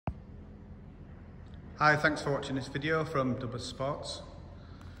Hi, thanks for watching this video from Dubbers Sports.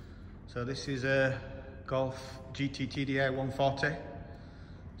 So this is a Golf GT TDI 140.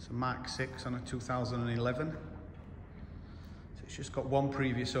 It's a Mark 6 on a 2011. So it's just got one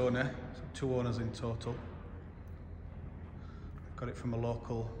previous owner, so two owners in total. Got it from a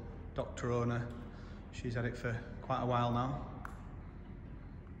local doctor owner. She's had it for quite a while now.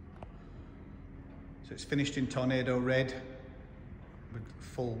 So it's finished in tornado red with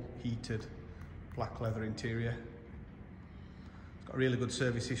full heated black leather interior. It's got a really good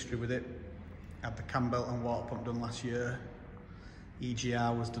service history with it. Had the CAMBELT and water pump done last year.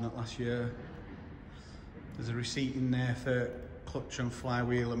 EGR was done last year. There's a receipt in there for clutch and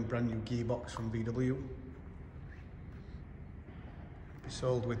flywheel and brand new gearbox from VW. Be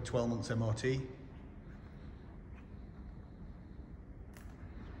sold with 12 months MOT. There's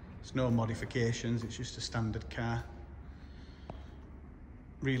no modifications, it's just a standard car.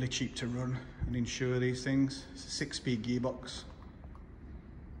 Really cheap to run and insure these things. It's a 6-speed gearbox.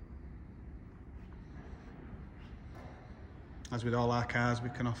 As with all our cars, we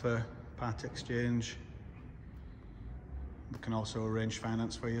can offer part exchange. We can also arrange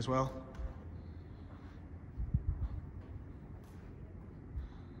finance for you as well.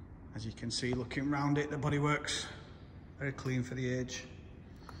 As you can see, looking round it, the bodywork's very clean for the age.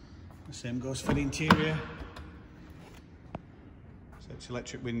 The same goes for the interior. So it's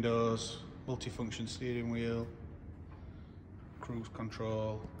electric windows, multifunction steering wheel, cruise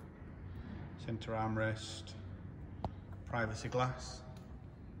control, centre armrest, privacy glass.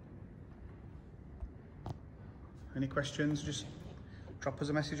 Any questions, just drop us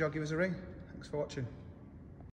a message or give us a ring. Thanks for watching.